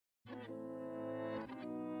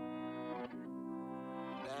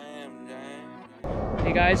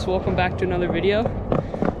Hey guys, welcome back to another video.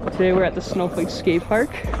 Today we're at the Snowflake skate park.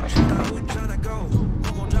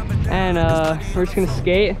 And we're just gonna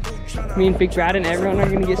skate. Me and Big Brad and everyone are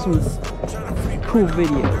gonna get some cool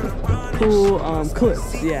video. Cool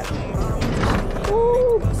clips, yeah.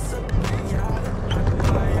 Woo.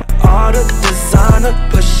 All the designer,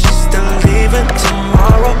 but she's still leaving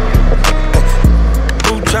tomorrow.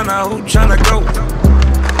 Who tryna go?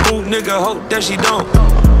 Who nigga hope that she don't?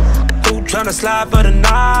 Who tryna slide for the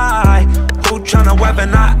night? Who tryna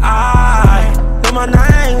weapon eye? Say my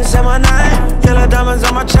name, say my name. Yellow diamonds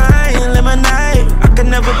on my chain, lemonade. I can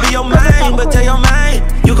never be your main, but tell your main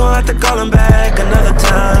you gon' have to call him back another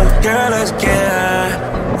time. Girl, let's get high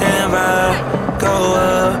and ride, go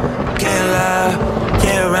up, get loud,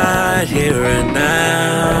 get right here and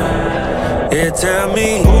now. Yeah, tell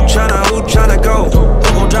me who tryna go?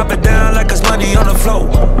 Who gon' drop it down like it's money on the floor?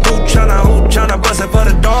 Who tryna bust it for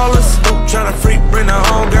the dollars? Who tryna freak, bring her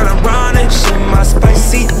home, girl, and run it? She my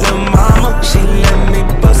spicy little mama. She let me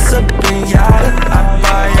bust up pinata. I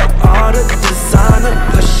buy her all the designer,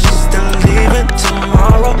 but she's still leaving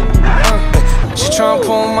tomorrow. She tryna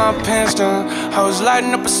pull my pants down. I was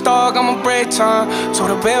lighting up a star, got my break time. Told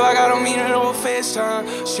her, babe, I gotta meet her over FaceTime.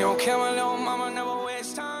 She don't care, my little mama never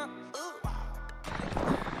waste time.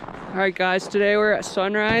 Alright guys, today we're at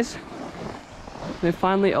Sunrise. They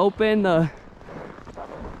finally opened the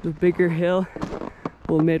bigger hill.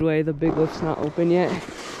 Well, midway, the big lift's not open yet.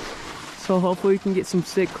 So hopefully we can get some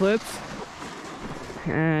sick clips.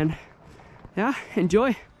 And yeah,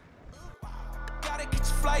 enjoy. Gotta catch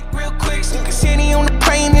a flight real quick. Sneaker City on the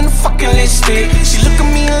plane in the fucking lipstick. She look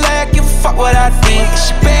at me like, give a fuck what I think.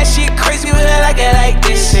 She bad, she crazy, but I like it like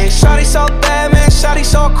this. Shawty so bad, man, shawty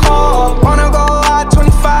so cold. Wanna go out,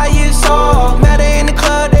 25 years old. Met her in the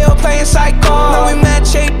club, they all playing psycho. Now we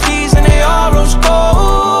match APs and they all rose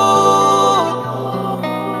gold.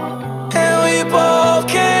 And we both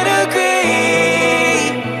can agree.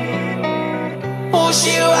 Oh,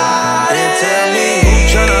 she ride it. Tell me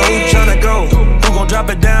who tryna go? Who gon' drop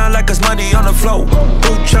it down like it's money on the floor?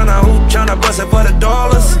 Who tryna bust it for the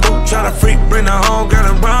dollars? Who tryna freak, bring her home, girl,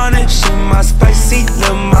 and run it? She my spicy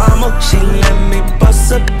little mama. She let me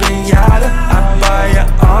bust up pinata. I buy her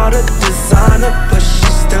all the designer, but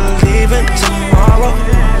she's still leaving tomorrow.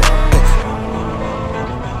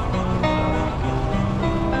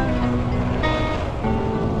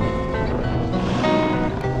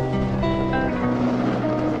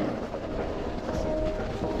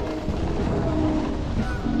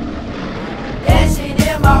 Dancing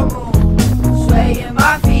in my room, swaying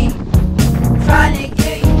my feet, trying to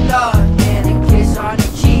get you love and a kiss on the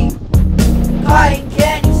cheek. Caught in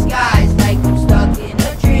candy skies like I'm stuck in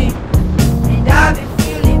a dream, and I've been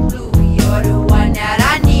feeling blue. You're the one that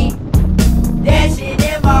I need. Dancing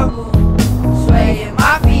in my room, swaying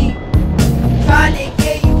my feet, trying to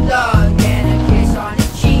get you love and a kiss on the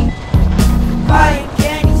cheek. Caught in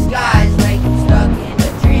candy skies like I'm stuck in a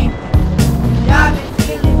dream, and I've been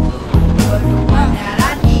feeling blue. You're the one that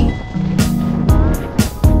I need.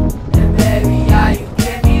 And baby, yeah, you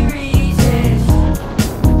give me reasons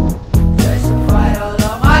just to fight all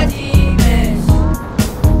of my demons.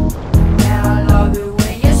 And I love it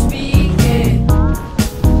when you're speaking,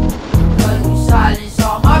 'cause you silence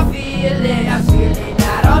all my feelings. I'm feeling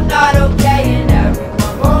that I'm not okay, and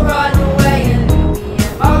everyone gon' run away and leave me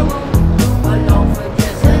in my room alone for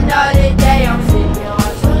just another day. I'm sitting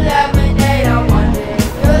on some lemonade. I wonder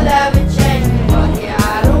if you'll ever change. But yeah,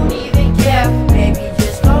 I don't even care. Maybe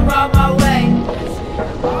just come round my way.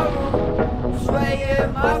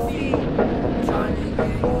 Swaying my feet, trying to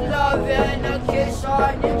give you love and a kiss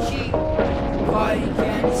on the cheek. Caught in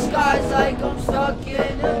candy skies like I'm stuck in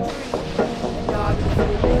a dream, and I've been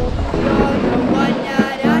feeling you're the one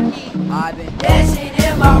that I need. I've been dancing